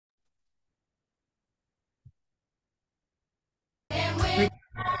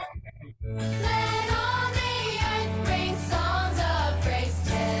Let all the earth bring songs of praise,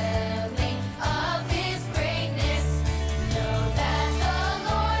 telling of His greatness. Know that the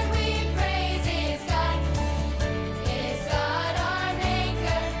Lord we praise is God our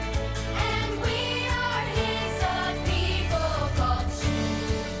Maker, and we are His people called sheep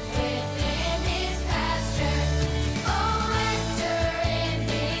within His pasture. Oh, enter in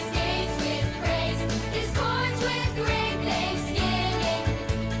His gates with praise, His courts with great thanksgiving.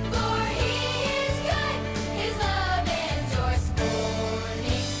 For He is good, His love endures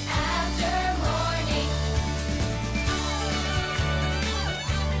morning after morning.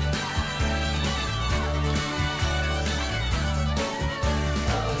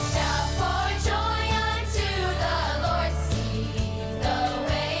 Oh, shout for joy unto the Lord, sing the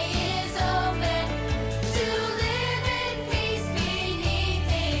way is open, to live in peace beneath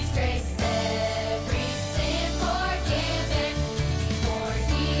His grace, every sin forgiven. For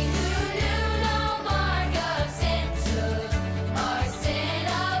He who knew no mark of sin took our sin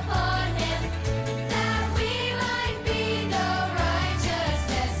upon Him, that we might be the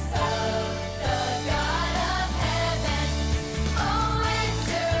righteousness of the God of heaven. Oh,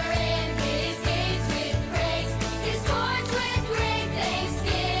 enter in His gates with praise, His courts with great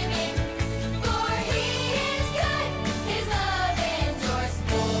thanksgiving. For He is good, His love endures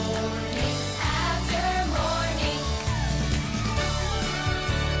morning after morning.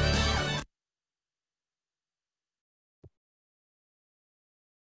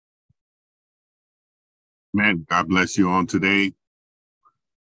 Man, God bless you on today.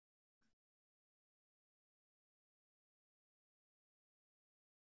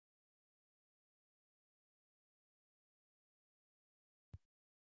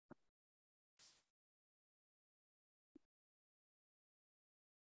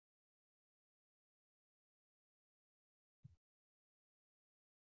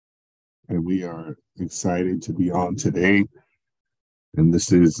 And we are excited to be on today. And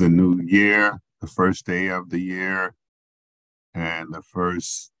this is the new year, the first day of the year, and the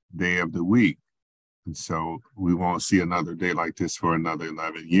first day of the week. And so we won't see another day like this for another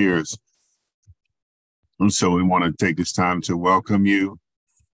 11 years. And so we want to take this time to welcome you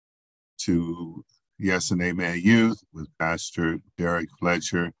to Yes and Amen Youth with Pastor Derrick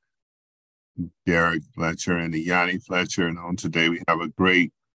Fletcher and E'Yani Fletcher. And on today we have a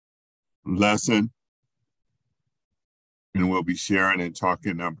great lesson. And we'll be sharing and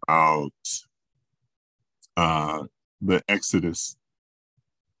talking about the Exodus.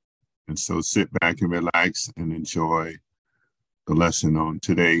 And so sit back and relax and enjoy the lesson on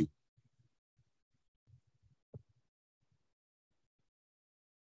today.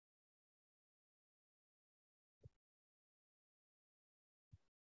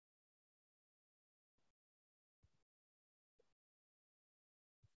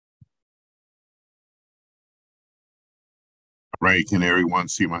 All right, can everyone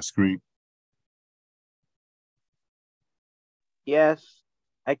see my screen? Yes,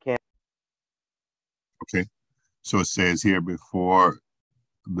 I can. Okay, so it says here, before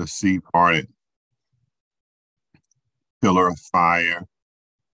the sea parted, pillar of fire,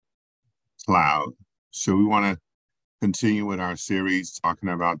 cloud. So we want to continue with our series talking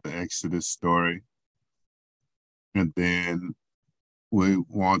about the Exodus story. And then we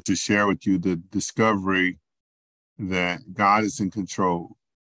want to share with you the discovery that God is in control,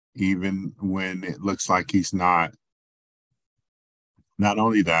 even when it looks like He's not. Not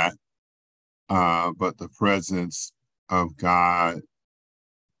only that, but the presence of God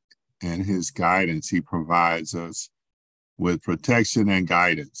and His guidance. He provides us with protection and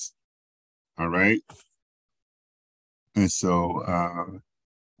guidance. All right. And so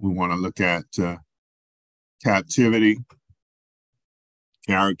we want to look at captivity,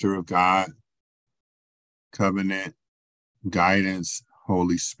 character of God, covenant, guidance,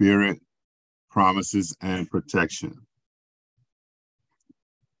 Holy Spirit, promises, and protection.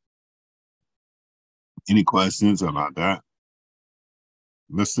 Any questions about that?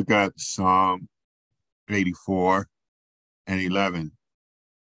 Let's look at Psalm 84 and 11.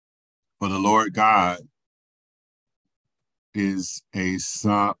 For the Lord God is a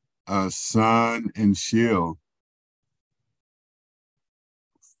sun and shield.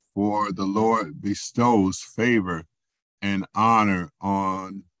 For the Lord bestows favor and honor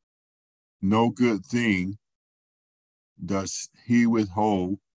on no good thing does He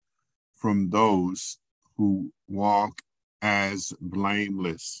withhold from those who walk as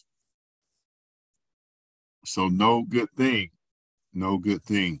blameless. So no good thing, no good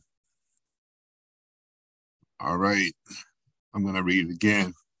thing. All right, I'm going to read it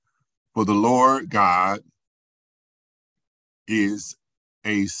again. For the Lord God is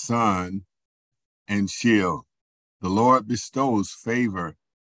a sun and shield. The Lord bestows favor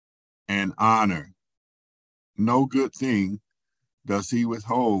and honor. No good thing does he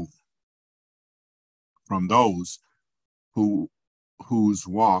withhold from those whose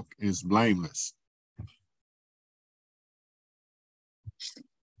walk is blameless.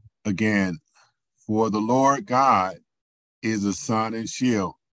 Again, for the Lord God is a sun and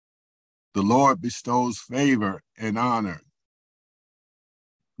shield. The Lord bestows favor and honor.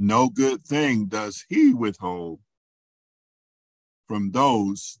 No good thing does he withhold from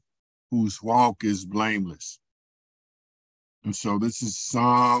those whose walk is blameless. And so this is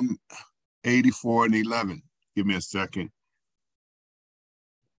Psalm 84 and 11. Give me a second.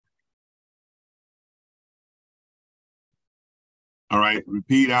 All right,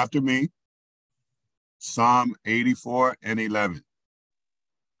 repeat after me. Psalm 84 and 11.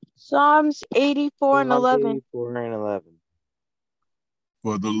 Psalms 84 and Psalms 11. 84 and 11.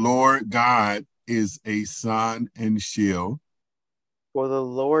 For the Lord God is a sun and shield. For the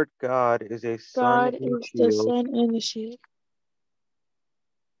Lord God is a sun God and is the shield. sun and the shield.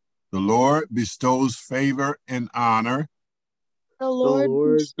 The Lord bestows favor and honor. The The Lord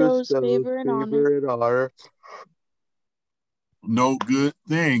Lord bestows favor and honor. favor and honor. No good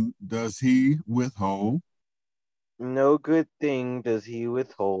thing does he withhold No good thing does he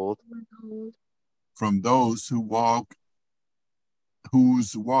withhold from those whose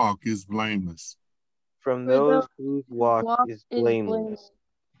walk is blameless. from For those those whose whose walk walk is is blameless.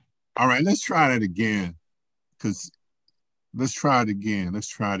 All right, let's try that again. Let's try it again.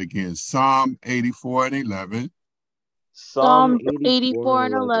 Psalm 84 and 11. Psalm Psalms 84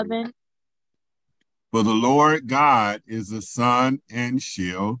 and 11. 11. For the Lord God is a sun and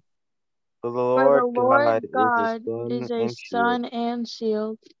shield. For the For the Lord Lord God God is is a sun a and shield. sun and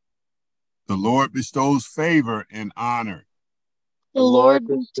shield. The Lord bestows favor and honor. The Lord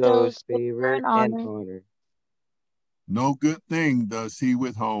bestows favor and honor. No good thing does he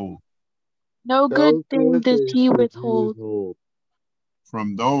withhold No good thing does he withhold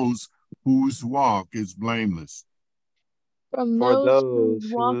from those whose walk is blameless. from For those those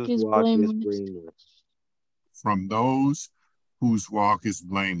whose walk whose is walk is blameless. blameless. From those whose walk is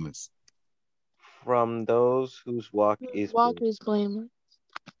blameless. From those whose walk Whose is walk blameless. is blameless.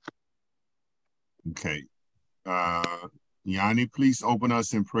 Okay. Yanni, please open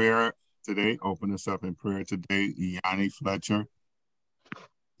us in prayer today. Open us up in prayer today. Yanni Fletcher.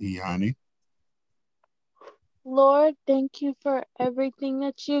 Yanni. Lord, thank you for everything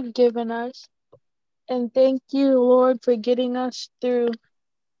that you've given us. And thank you, Lord, for getting us through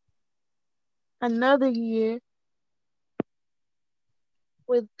another year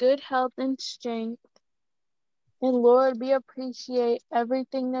with good health and strength. And Lord, we appreciate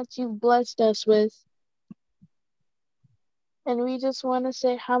everything that you've blessed us with. And we just want to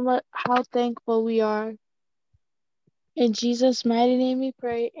say how thankful we are. In Jesus' mighty name we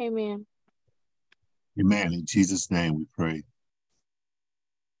pray. Amen. Amen. In Jesus' name we pray.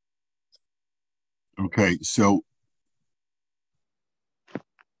 Okay, so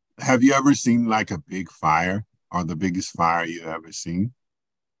have you ever seen like a big fire or the biggest fire you ever seen?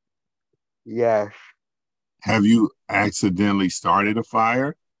 Yes. Have you accidentally started a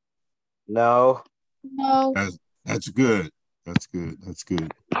fire? No. No. That's good. That's good. That's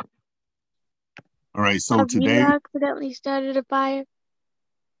good. All right, so Have you today, accidentally started a fire?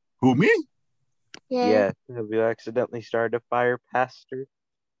 who, me? Yes. Have you accidentally started a fire, Pastor?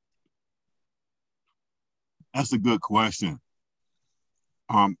 That's a good question.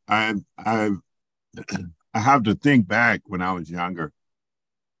 I have to think back when I was younger.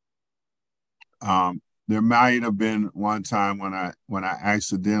 There might have been one time when I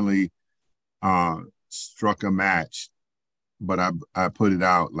accidentally struck a match, but I put it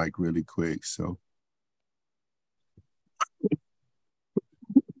out like really quick. So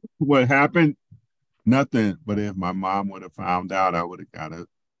what happened? Nothing. But if my mom would have found out, I would have got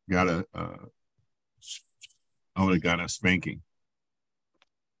a spanking.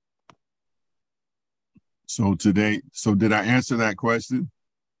 So did I answer that question?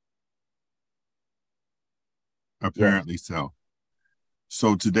 Apparently so.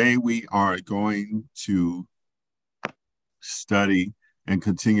 So today we are going to study and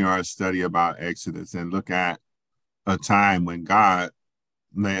continue our study about Exodus and look at a time when God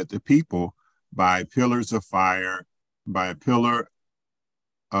led the people by pillars of fire, by a pillar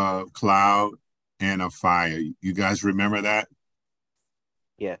of cloud and of fire. You guys remember that?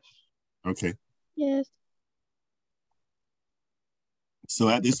 Yes. Okay. Yes. So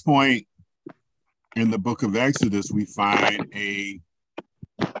at this point in the book of Exodus, we find a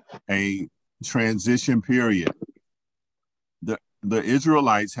transition period. the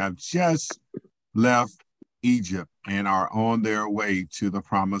Israelites have just left Egypt and are on their way to the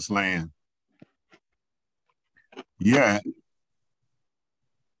promised land. Yet,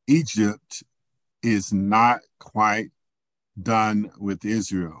 Egypt is not quite done with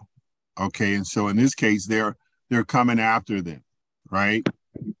Israel. Okay, and so in this case, they're coming after them, right?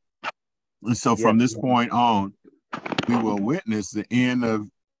 And so from this point on, we will witness the end of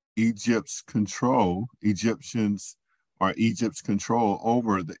Egypt's control, Egyptians or Egypt's control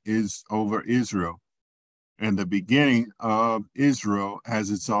over over Israel, and the beginning of Israel as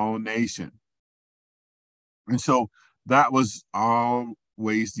its own nation. And so that was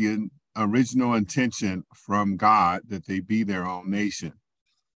always the original intention from God, that they be their own nation,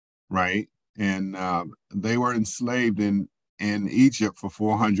 right? And they were enslaved in Egypt for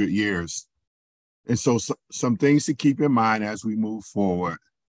 400 years. And so some things to keep in mind as we move forward.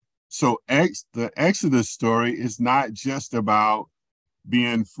 So the Exodus story is not just about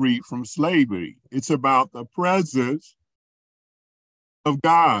being free from slavery. It's about the presence of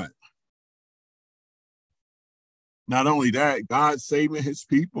God. Not only that, God saving his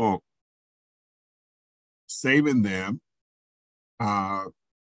people, saving them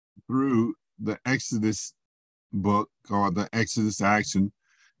through the Exodus book, or the Exodus action.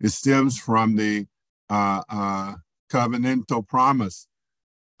 It stems from the covenantal promise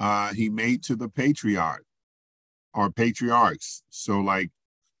he made to the patriarchs. So like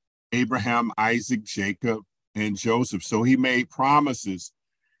Abraham, Isaac, Jacob, and Joseph. So he made promises.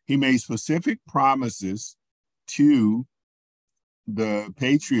 He made specific promises to the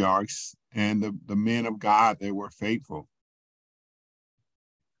patriarchs and the men of God that were faithful.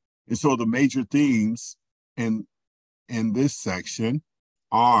 And so the major themes in this section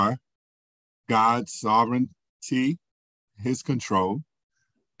are God's sovereignty, his control,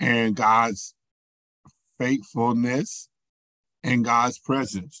 and God's faithfulness, and God's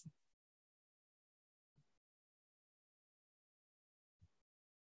presence.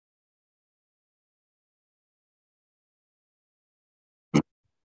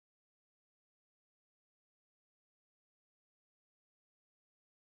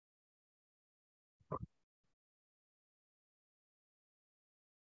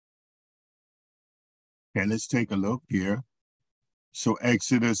 Okay, let's take a look here. So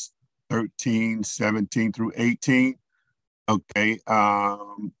Exodus 13, 17 through 18. Okay,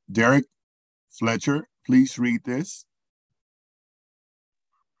 Derrick Fletcher, please read this.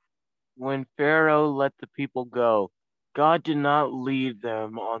 When Pharaoh let the people go, God did not lead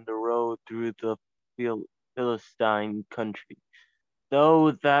them on the road through the Philistine country,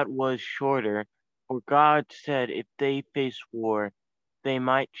 though that was shorter, for God said if they faced war, they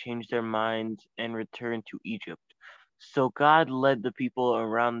might change their minds and return to Egypt. So God led the people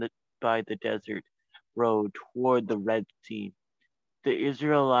around by the desert road toward the Red Sea. The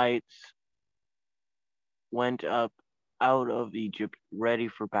Israelites went up out of Egypt ready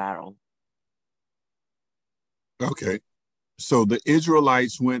for battle. Okay, so the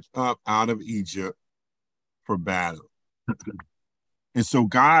Israelites went up out of Egypt for battle. And so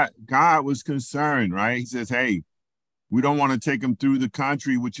God was concerned, right? He says, hey, we don't want to take them through the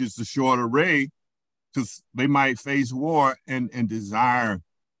country, which is the shorter way, because they might face war and desire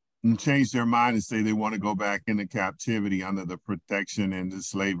and change their mind and say they want to go back into captivity under the protection and the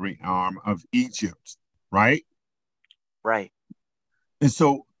slavery arm of Egypt, right? Right. And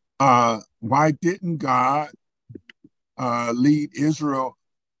so why didn't God lead Israel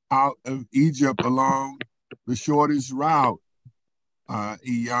out of Egypt along the shortest route,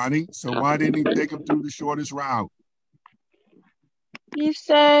 E'Yani? So why didn't he take them through the shortest route? He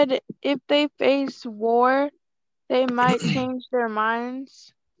said if they face war, they might change their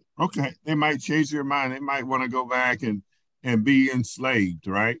minds. Okay, they might change their mind. They might want to go back and be enslaved,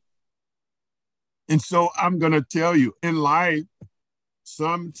 right? And so I'm going to tell you, in life,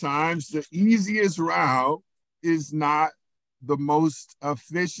 sometimes the easiest route is not the most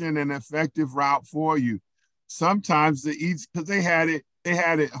efficient and effective route for you. Sometimes the easy, because they had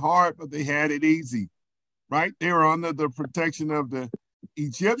it hard, but they had it easy, right? They were under the protection of the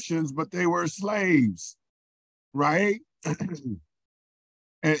Egyptians, but they were slaves, right?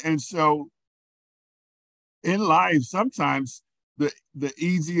 and so in life, sometimes the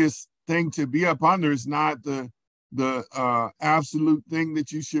easiest thing to be up under is not the absolute thing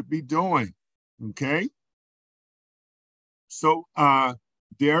that you should be doing. Okay. So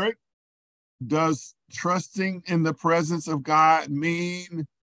Derrick, does trusting in the presence of God mean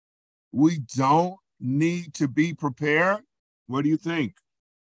we don't need to be prepared? What do you think?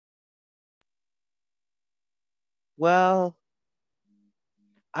 Well,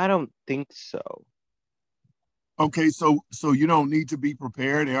 I don't think so. Okay, so you don't need to be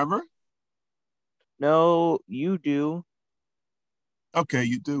prepared ever? No, you do. Okay,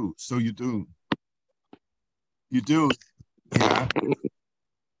 you do. So you do. You do. Yeah.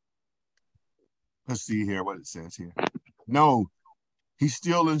 Let's see here what it says here. No, he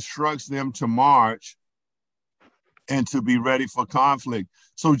still instructs them to march and to be ready for conflict.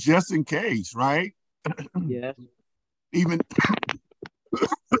 So just in case, right? Yes. Even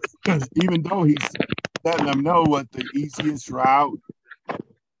even though he's letting them know what the easiest route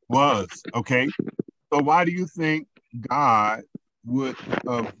was, okay? So why do you think God would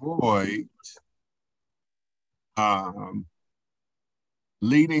avoid um,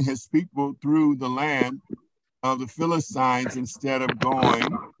 leading his people through the land of the Philistines instead of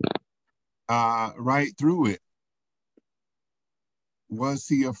going right through it? Was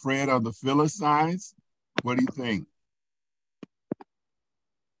he afraid of the Philistines? What do you think?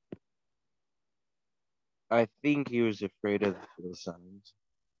 I think he was afraid of the Philistines.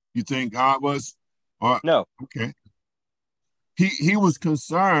 You think God was? Or No. okay, he was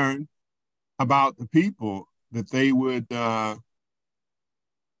concerned about the people that they would want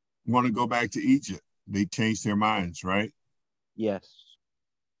to go back to Egypt. They changed their minds, right? Yes.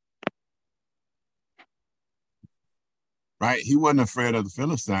 Right. He wasn't afraid of the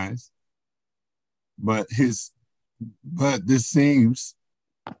Philistines, but this seems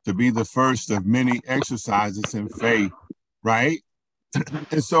to be the first of many exercises in faith, right?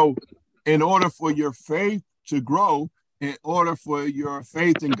 And so, in order for your faith to grow, in order for your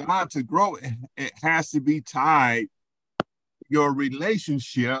faith in God to grow, it has to be tied your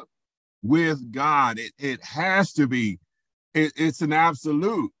relationship with God. It has to be. It's an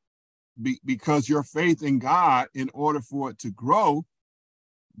absolute because your faith in God, in order for it to grow,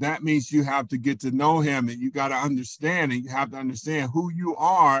 that means you have to get to know him and you got to understand, and you have to understand who you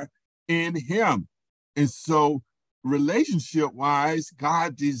are in him. And so relationship wise,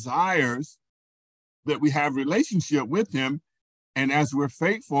 God desires that we have relationship with him. And as we're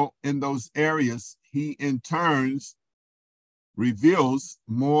faithful in those areas, he in turns reveals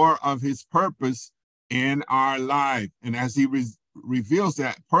more of his purpose in our life. And as he reveals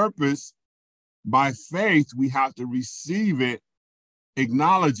that purpose by faith, we have to receive it,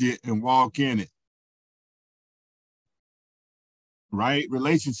 acknowledge it, and walk in it. Right?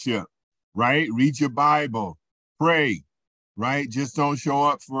 Relationship, right? Read your Bible, pray, right? Just don't show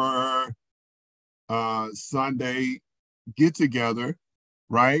up for Sunday get together,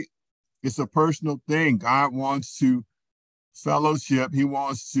 right? It's a personal thing. God wants to fellowship. He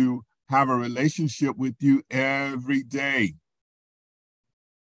wants to have a relationship with you every day.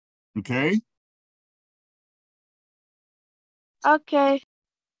 Okay? Okay.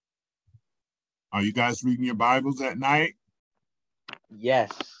 Are you guys reading your Bibles at night?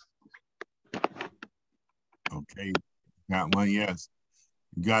 Yes. Okay. Got one, yes.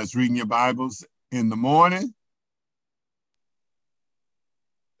 You guys reading your Bibles in the morning?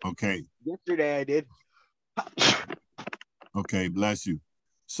 Okay. Yesterday I did. Okay, bless you.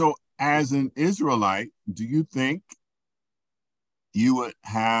 So, as an Israelite, do you think you would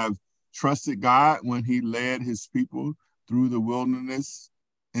have trusted God when he led his people through the wilderness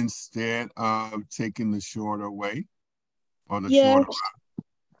instead of taking the shorter way or the Yes, shorter route?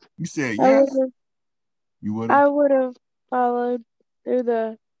 You said I would yes, have. you would have? I would have followed through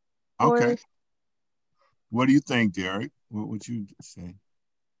the Okay. forest. What do you think, Derrick? What would you say?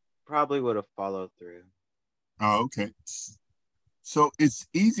 Probably would have followed through. Oh, okay. So it's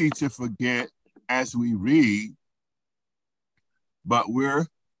easy to forget as we read, but we're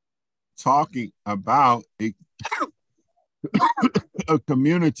talking about a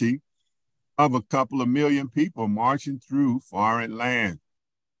community of a couple of million people marching through foreign land.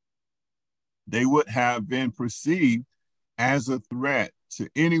 They would have been perceived as a threat to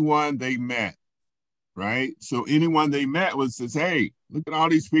anyone they met, right? So anyone they met was says, hey, look at all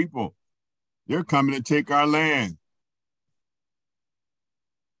these people. They're coming to take our land.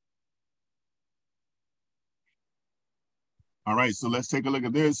 All right, so let's take a look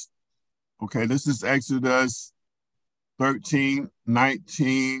at this. Okay, this is Exodus 13,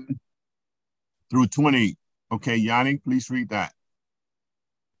 19 through 20. Okay, Yanni, please read that.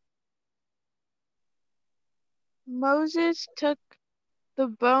 Moses took the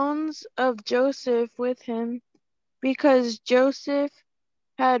bones of Joseph with him because Joseph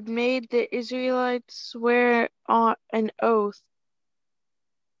had made the Israelites swear on an oath.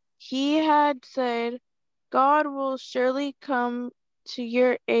 He had said, God will surely come to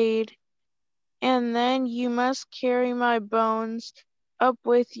your aid, and then you must carry my bones up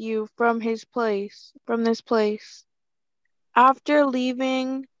with you from this place. After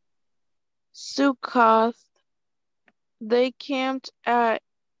leaving Sukkoth, They camped at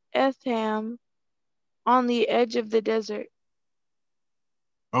Etham on the edge of the desert.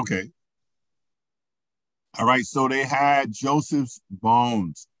 Okay. All right. So they had Joseph's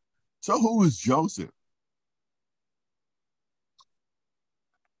bones. So who was Joseph?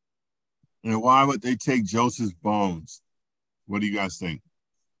 And why would they take Joseph's bones? What do you guys think?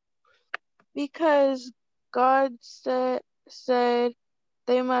 Because God said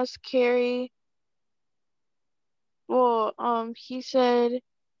they must carry, he said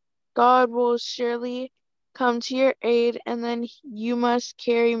God will surely come to your aid, and then you must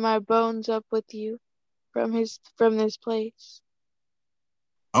carry my bones up with you from this place.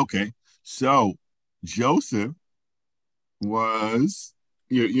 Okay. So Joseph was,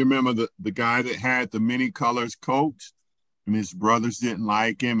 you remember the guy that had the many colors coat, and his brothers didn't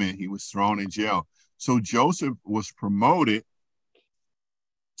like him and he was thrown in jail. So Joseph was promoted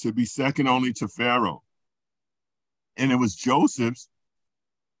to be second only to Pharaoh. And it was Joseph's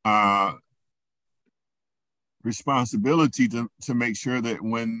uh, responsibility to make sure that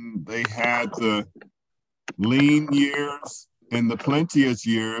when they had the lean years and the plenteous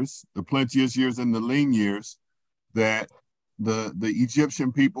years and the lean years, that the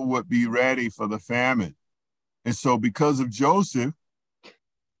Egyptian people would be ready for the famine. And so because of Joseph,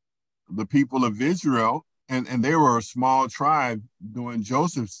 the people of Israel, and they were a small tribe during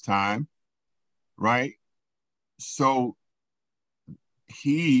Joseph's time, right? So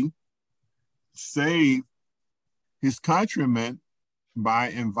he saved his countrymen by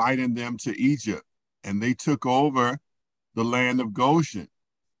inviting them to Egypt, and they took over the land of Goshen.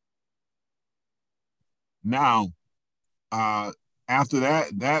 Now, after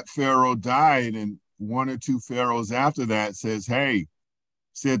that Pharaoh died, and one or two pharaohs after that said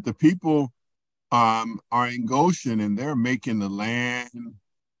the people are in Goshen and they're making the land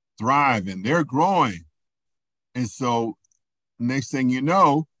thrive and they're growing. And so next thing you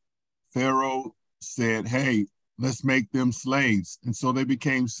know, Pharaoh said, hey, let's make them slaves. And so they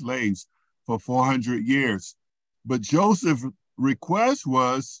became slaves for 400 years. But Joseph's request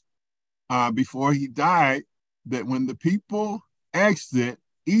was, before he died, that when the people exit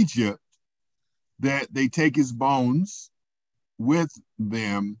Egypt, that they take his bones with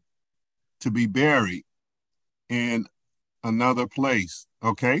them to be buried in another place,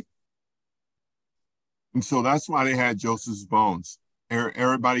 okay? And so that's why they had Joseph's bones.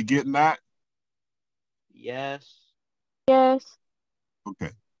 Everybody getting that? Yes. Yes.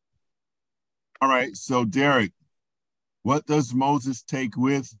 Okay. All right, so Derrick, what does Moses take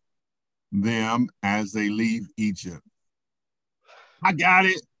with them as they leave Egypt? I got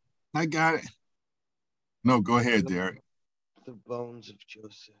it. No, go ahead, Derrick. The bones of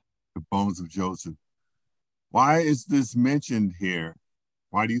Joseph. The bones of Joseph. Why is this mentioned here?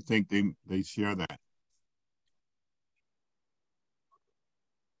 Why do you think they share that?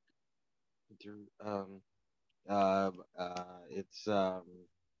 It's um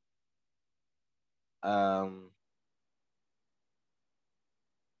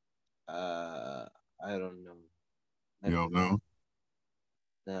I don't know. You don't know?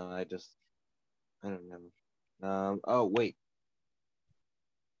 No, I don't know. Oh wait.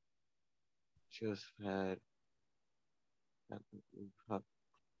 Joseph had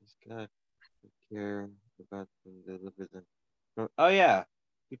God care about them, deliver them. Oh yeah.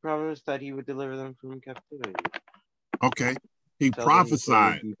 He promised that he would deliver them from captivity. Okay. He Tell them that they would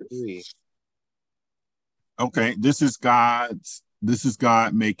prophesied. be free. Okay, this is God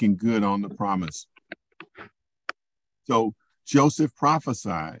making good on the promise. So Joseph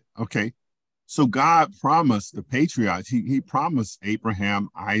prophesied. Okay. So God promised the patriarchs, he promised Abraham,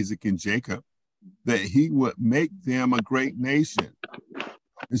 Isaac, and Jacob that he would make them a great nation.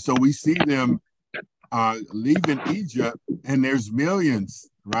 And so we see them leaving Egypt, and there's millions,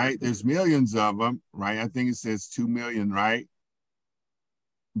 right? There's millions of them, right? I think it says 2 million, right?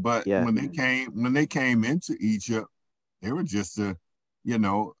 But Yeah. when they came into Egypt, they were just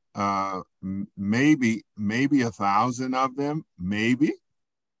maybe 1,000 of them, maybe.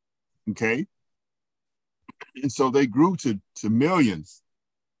 Okay. And so they grew to millions,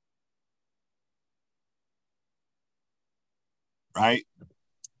 right?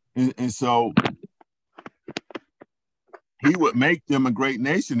 And so he would make them a great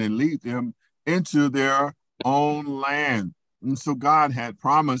nation and lead them into their own land. And so God had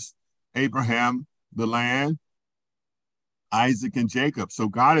promised Abraham the land, Isaac, and Jacob. So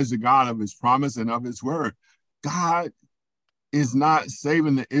God is a God of his promise and of his word. God is not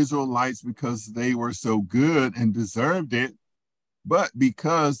saving the Israelites because they were so good and deserved it, but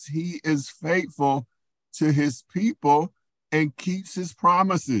because he is faithful to his people and keeps his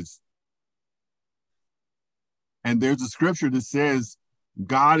promises. And there's a scripture that says,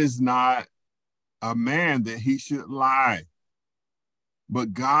 God is not a man that he should lie,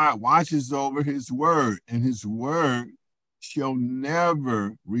 but God watches over his word, and his word shall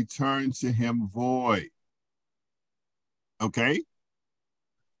never return to him void. Okay?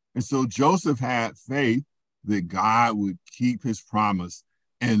 And so Joseph had faith that God would keep his promise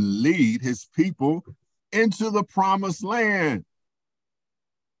and lead his people into the promised land.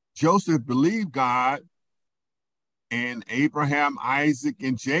 Joseph believed God, and Abraham, Isaac,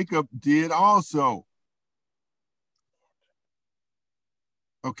 and Jacob did also.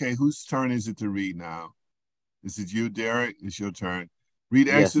 Okay, whose turn is it to read now? Is it you, Derrick? It's your turn. Read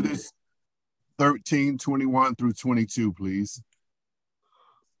Yes. Exodus 13, 21 through 22, please.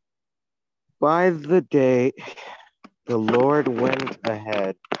 By the day, the Lord went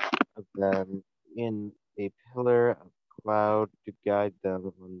ahead of them in a pillar of cloud to guide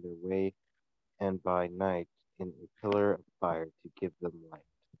them on their way, and by night in a pillar of fire to give them light.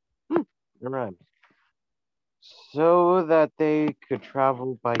 It rhymes. So that they could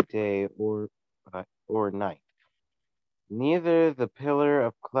travel by day or night. Neither the pillar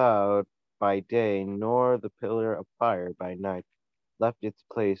of cloud by day nor the pillar of fire by night left its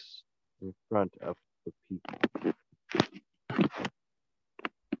place in front of the people.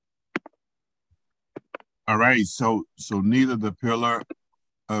 All right, so neither the pillar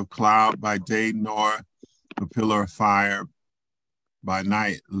of cloud by day nor the pillar of fire by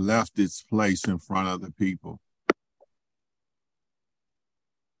night left its place in front of the people.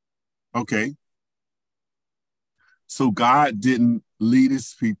 Okay. So God didn't lead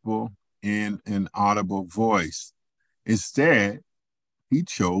his people in an audible voice. Instead, he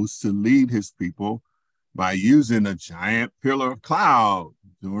chose to lead his people by using a giant pillar of cloud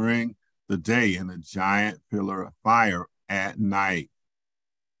during the day and a giant pillar of fire at night.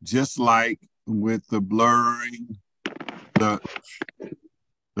 Just like with the burning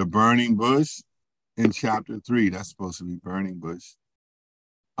bush in chapter 3, that's supposed to be burning bush.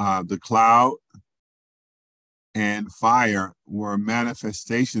 The cloud and fire were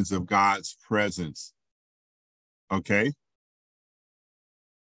manifestations of God's presence. Okay?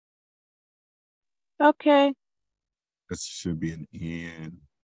 Okay. This should be an N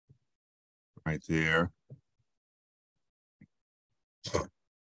right there.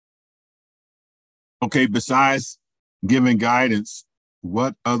 Okay, besides giving guidance,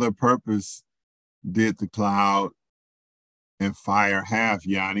 what other purpose did the cloud and fire have,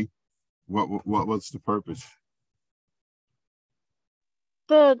 Yanni? What was the purpose?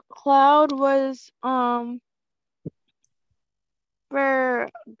 The cloud was for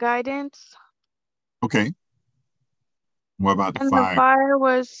guidance, Okay. What about the and the fire? fire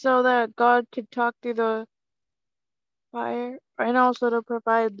was so that God could talk through the fire, and also to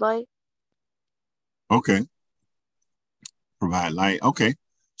provide light. Okay. Provide light. Okay.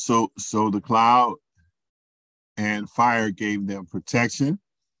 So the cloud and fire gave them protection.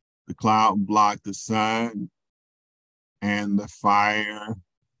 The cloud blocked the sun, and the fire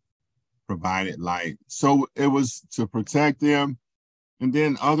provided light. So it was to protect them. And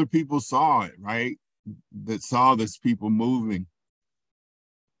then other people saw it, right? That saw this people moving.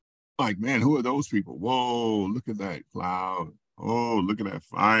 Like, man, who are those people? Whoa, look at that cloud. Oh, look at that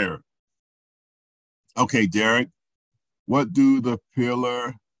fire. Okay, Derrick, what do the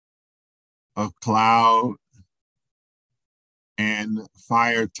pillar of cloud and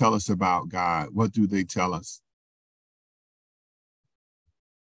fire tell us about God? What do they tell us?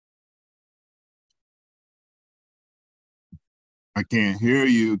 I can't hear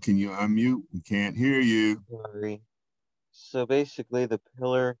you. Can you unmute? We can't hear you. Sorry. So basically, the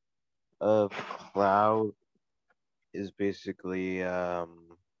pillar of cloud is basically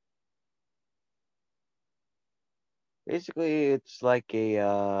it's like a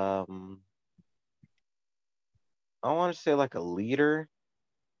I want to say like a leader.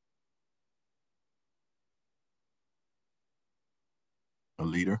 A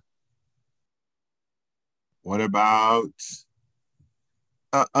leader. What about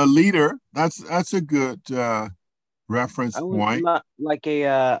a leader? That's a good reference I was point. not like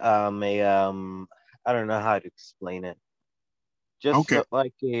I don't know how to explain it. Just Okay,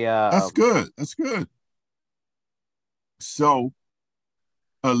 like a that's good. That's good. So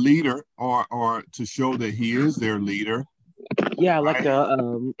a leader, or to show that he is their leader. yeah, like right?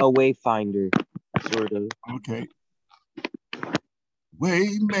 a wayfinder, sort of. Okay.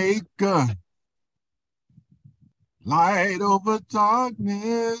 Waymaker, light over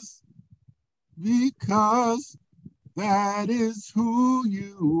darkness, because that is who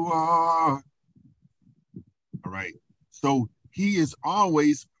you are. All right. So he is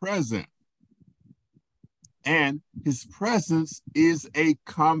always present. and his presence is a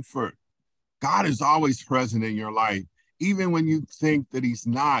comfort. God is always present in your life, even when you think that he's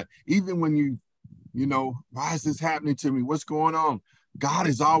not, even when you know, why is this happening to me? What's going on? God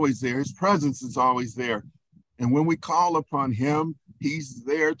is always there. His presence is always there. And when we call upon him, he's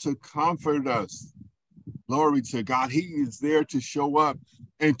there to comfort us. Glory to God. He is there to show up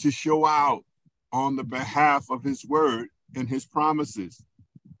and to show out on the behalf of his word and his promises.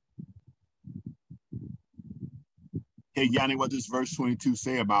 Hey, Yanni, what does verse 22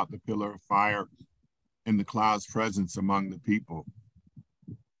 say about the pillar of fire and the cloud's presence among the people?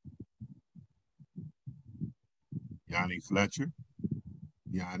 Yanni Fletcher?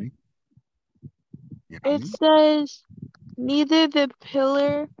 Yanni? It says, neither the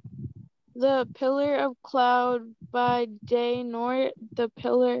pillar of cloud by day, nor the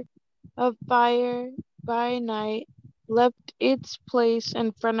pillar of fire by night left its place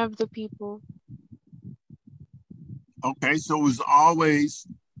in front of the people. Okay, so it was always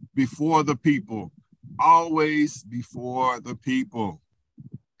before the people. Always before the people.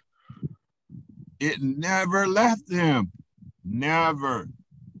 It never left them. Never.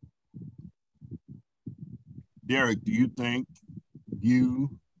 Derrick, do you think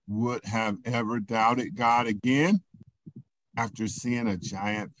you would have ever doubted God again after seeing a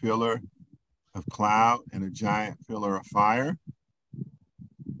giant pillar of cloud and a giant pillar of fire?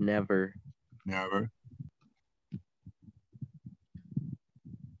 Never. Never.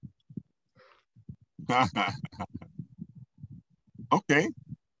 Okay.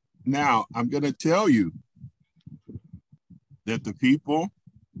 Now, I'm going to tell you that the people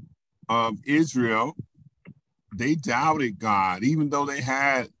of Israel, they doubted God, even though they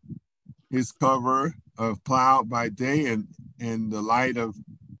had his cover of cloud by day and the light of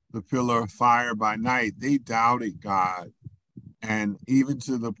the pillar of fire by night. They doubted God. And even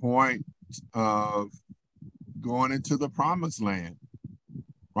to the point of going into the promised land,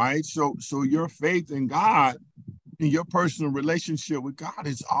 right? So your faith in God and your personal relationship with God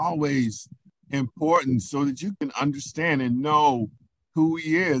is always important so that you can understand and know who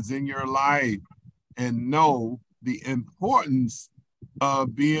he is in your life and know the importance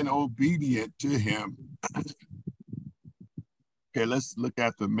of being obedient to him. Okay, let's look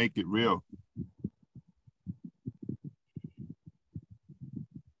at the make it real.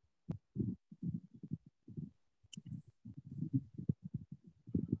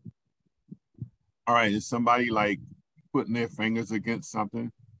 All right, is somebody like putting their fingers against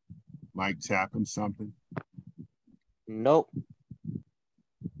something, like tapping something? Nope.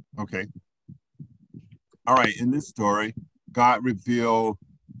 Okay. All right, in this story, God revealed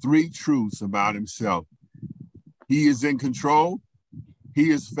 3 truths about himself. He is in control,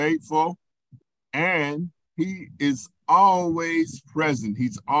 he is faithful, and he is always present.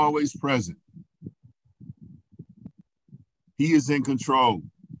 He's always present. He is in control.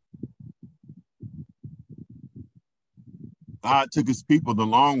 God took his people the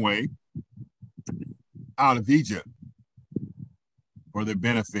long way out of Egypt for their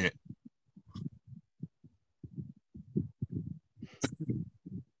benefit.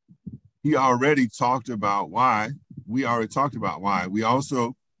 He already talked about why. We already talked about why. We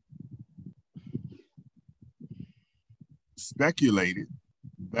also speculated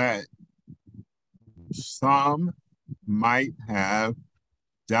that some might have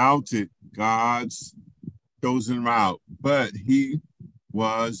doubted God's chosen route, but he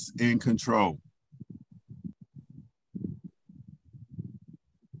was in control.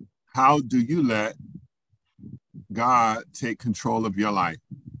 How do you let God take control of your life?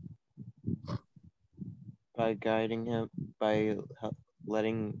 By guiding him, by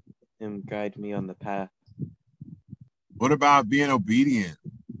letting him guide me on the path. What about being obedient?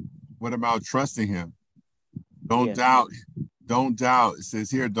 What about trusting him? Don't doubt. Don't doubt. It says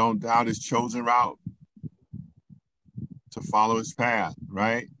here, don't doubt his chosen route to follow his path,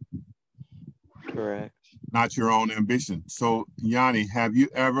 right? Correct. Not your own ambition. So, Yanni, have you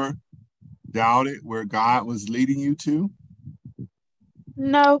ever doubted where God was leading you to?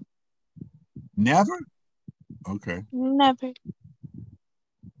 No, Never? Okay. never.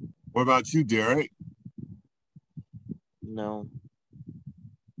 What about you, Derrick? No.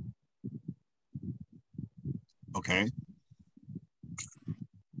 Okay.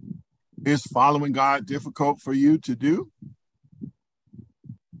 Is following God difficult for you to do?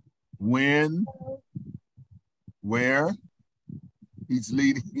 When, where he's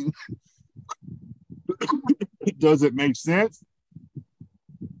leading you? Does it make sense?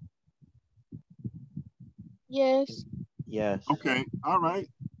 Yes. Yes. Okay, all right.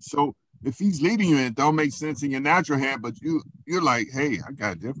 So if he's leading you, it don't make sense in your natural hand, but you're like, hey, I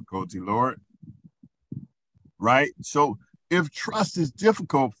got difficulty, Lord. right? So if trust is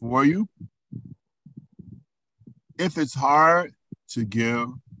difficult for you, if it's hard to give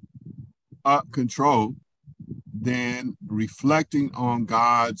up control, then reflecting on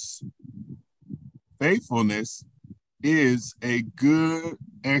God's faithfulness is a good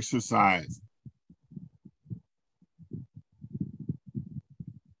exercise.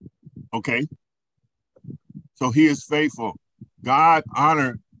 Okay? So he is faithful. God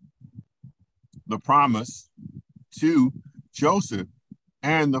honored the promise to Joseph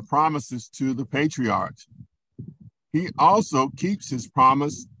and the promises to the patriarchs. He also keeps his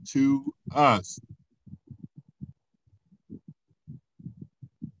promise to us.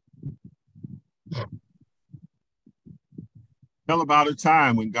 Tell about a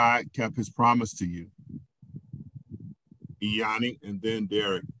time when God kept his promise to you. E'Yani and then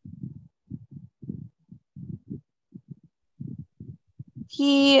Derrick.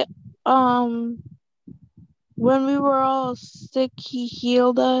 He, when we were all sick, he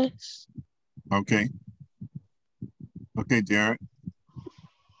healed us. Okay. Okay, Derrick.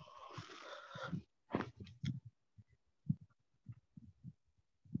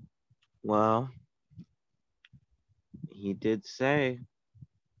 Well, he did say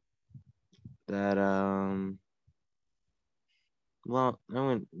that, well, I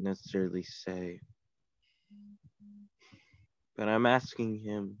wouldn't necessarily say, but I'm asking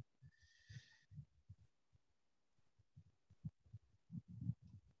him,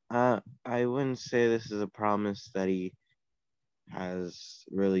 I wouldn't say this is a promise that he has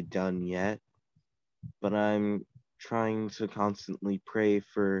really done yet, but I'm trying to constantly pray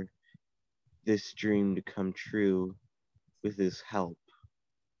for this dream to come true with his help.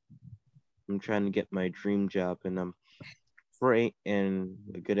 I'm trying to get my dream job, and I'm praying, and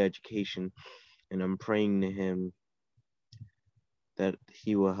a good education, and I'm praying to him that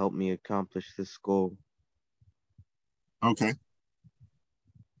he will help me accomplish this goal. Okay.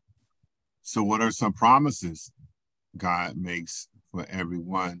 So what are some promises God makes for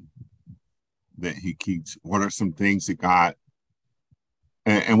everyone that he keeps? What are some things that God,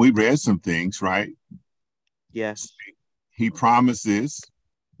 and we read some things, right? Yes, He promises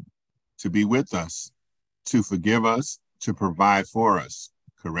to be with us, to forgive us, to provide for us,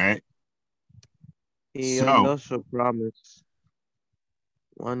 correct? he So, also promised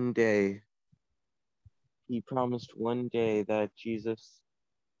one day, he promised one day that Jesus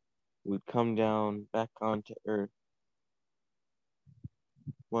would come down back onto earth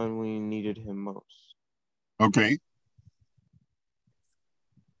when we needed him most. okay.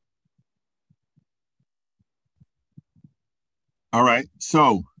 All right.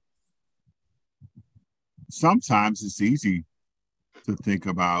 So sometimes it's easy to think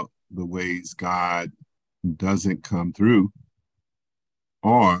about the ways God doesn't come through,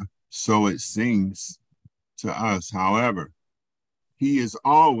 or so it seems to us. However, he is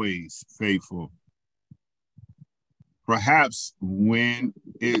always faithful. Perhaps when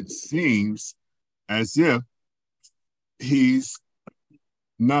it seems as if he's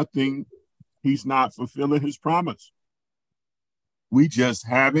nothing, he's not fulfilling his promise. We just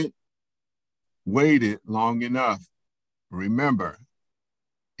haven't waited long enough. Remember,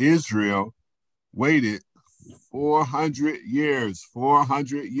 Israel waited 400 years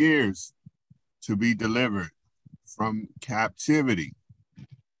to be delivered from captivity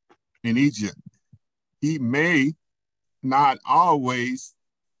in Egypt. He may not always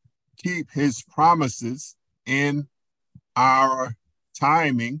keep his promises in our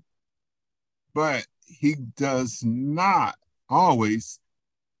timing, but he does not always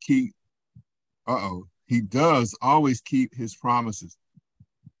keep, he does always keep his promises.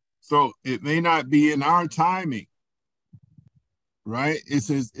 So it may not be in our timing, right?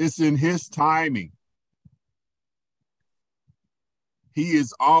 It's in his timing. He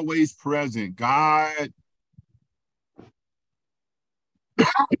is always present. God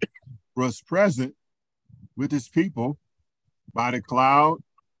was present with his people by the cloud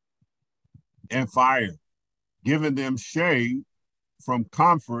and fire, giving them shade from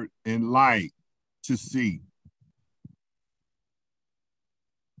comfort and light to see.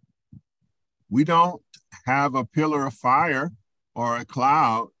 We don't have a pillar of fire or a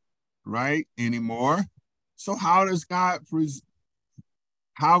cloud, right, anymore. So how is God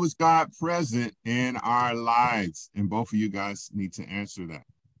present in our lives? And both of you guys need to answer that.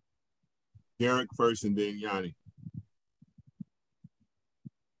 Derrick first and then Yanni.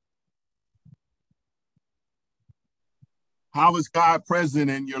 How is God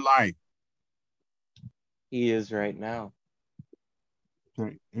present in your life? He is right now.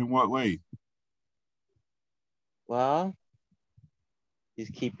 Okay. In what way? Well, he's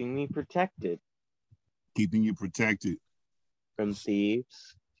keeping me protected. keeping you protected. From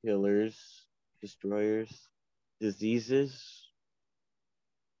thieves, killers, destroyers, diseases.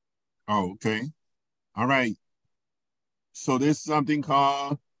 Oh, okay. All right. So there's something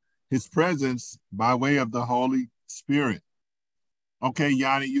called his presence by way of the Holy Spirit. Okay,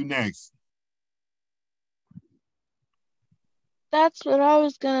 Yanni, you next. That's what I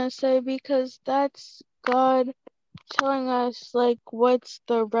was gonna say, because that's God telling us like what's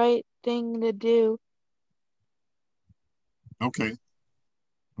the right thing to do. Okay.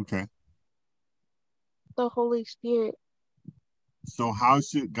 Okay. The Holy Spirit. So how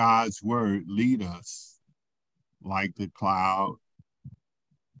should God's word lead us like the cloud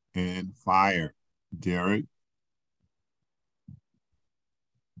and fire? Derrick?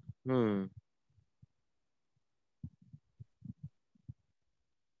 Hmm.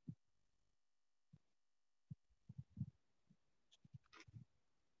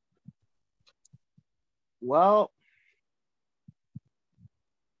 Well,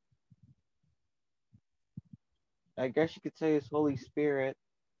 I guess you could say it's Holy Spirit.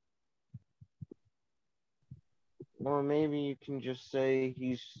 Or maybe you can just say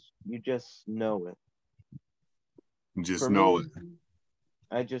you just know it. Just For know me, it.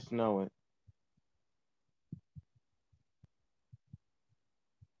 I just know it.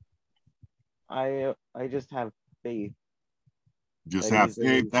 I just have faith Just that have he's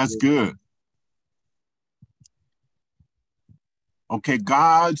faith. in That's this. good. Okay,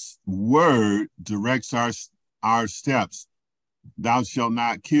 God's word directs our steps. Thou shalt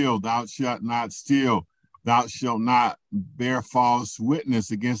not kill, thou shalt not steal, thou shalt not bear false witness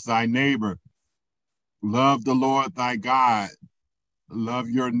against thy neighbor. Love the Lord thy God. Love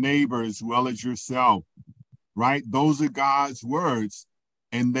your neighbor as well as yourself. Right? Those are God's words,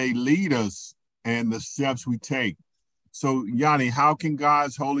 and they lead us and the steps we take. So, Yanni, how can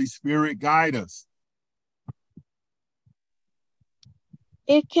God's Holy Spirit guide us?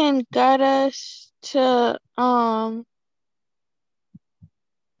 It can guide us to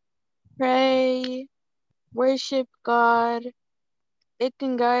pray, worship God. It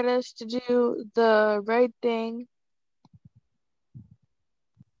can guide us to do the right thing.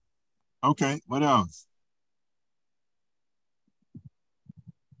 Okay, what else?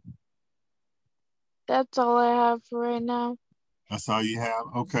 That's all I have for right now. That's all you have?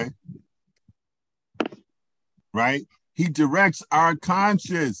 Okay. Right? He directs our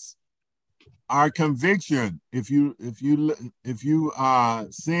conscience, our conviction. If you sin,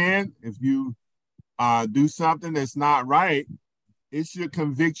 if you do something that's not right, it should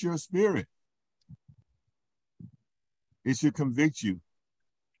convict your spirit. It should convict you.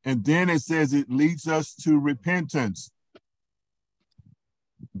 And then it says it leads us to repentance.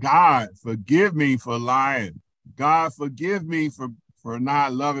 God, forgive me for lying. God, forgive me for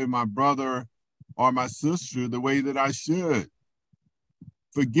not loving my brother or my sister the way that I should.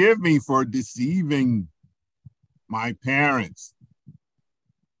 Forgive me for deceiving my parents.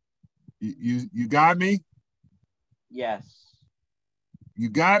 You got me? Yes. You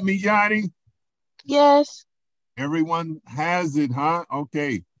got me, Yanni? Yes. Everyone has it, huh?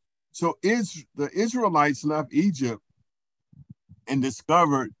 Okay. So the Israelites left Egypt and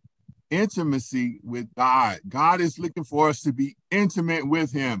discovered intimacy with God. God is looking for us to be intimate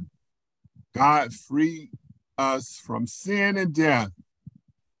with him. God freed us from sin and death.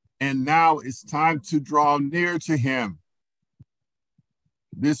 And now it's time to draw near to him.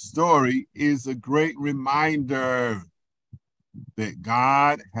 This story is a great reminder that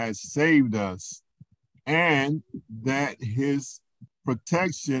God has saved us and that his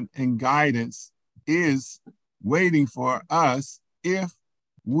protection and guidance is waiting for us if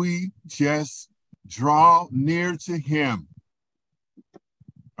we just draw near to him.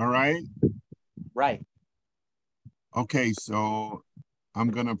 All right? Right. Okay, so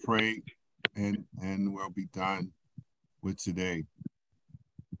I'm going to pray and we'll be done with today.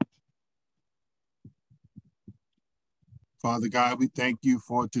 Father God, we thank you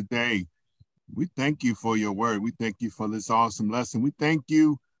for today. We thank you for your word. We thank you for this awesome lesson. We thank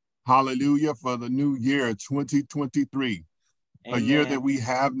you, hallelujah, for the new year 2023, a year that we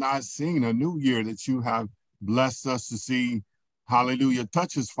have not seen, a new year that you have blessed us to see. Hallelujah.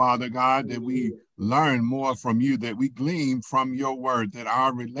 Touch us, Father God, that we learn more from you, that we glean from your word, that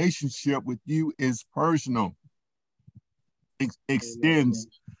our relationship with you is personal, extends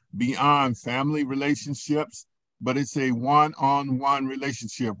beyond family relationships, but it's a one-on-one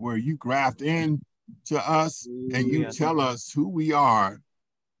relationship where you graft in to us and you tell us who we are,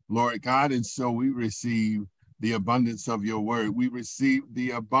 Lord God. And so we receive the abundance of your word. We receive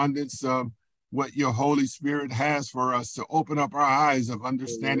the abundance of what your Holy Spirit has for us to open up our eyes of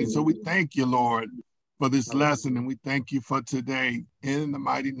understanding. So we thank you, Lord, for this lesson, and we thank you for today. In the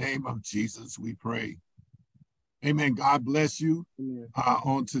mighty name of Jesus, we pray. Amen. God bless you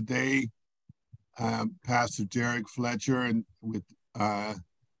on today, Pastor Derrick Fletcher, and with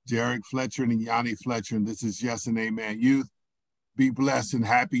Derrick Fletcher and E'Yani Fletcher, and this is Yes and Amen Youth. Be blessed and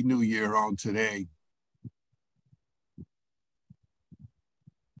Happy New Year on today.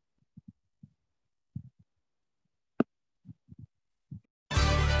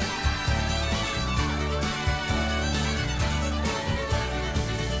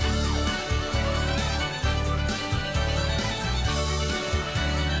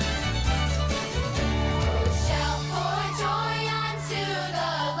 Shout for joy unto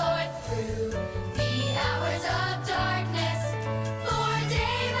the Lord through the hours of darkness. For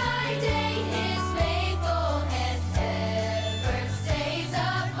day by day His faithful hand ever stays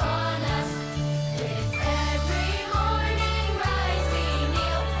upon us. With every morning rise we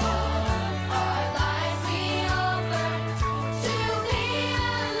kneel, all our lives we offer to be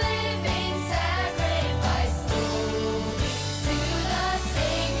a living sacrifice, holy to the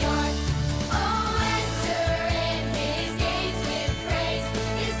Savior. Oh, enter in His gates with praise,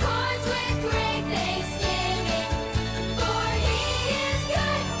 His courts with great thanksgiving. For He is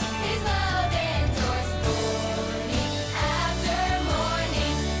good, His love endures morning after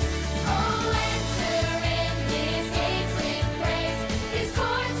morning. Oh, enter in His gates with praise, His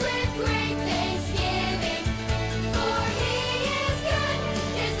courts with great thanksgiving. For He is good,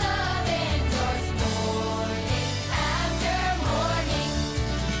 His love endures morning after morning.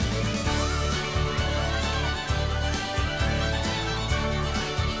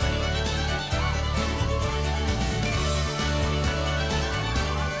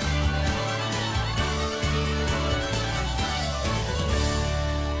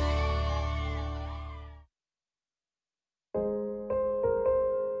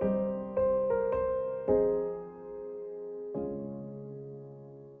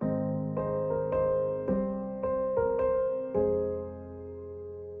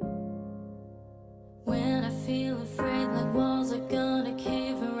 When I feel afraid like walls are gonna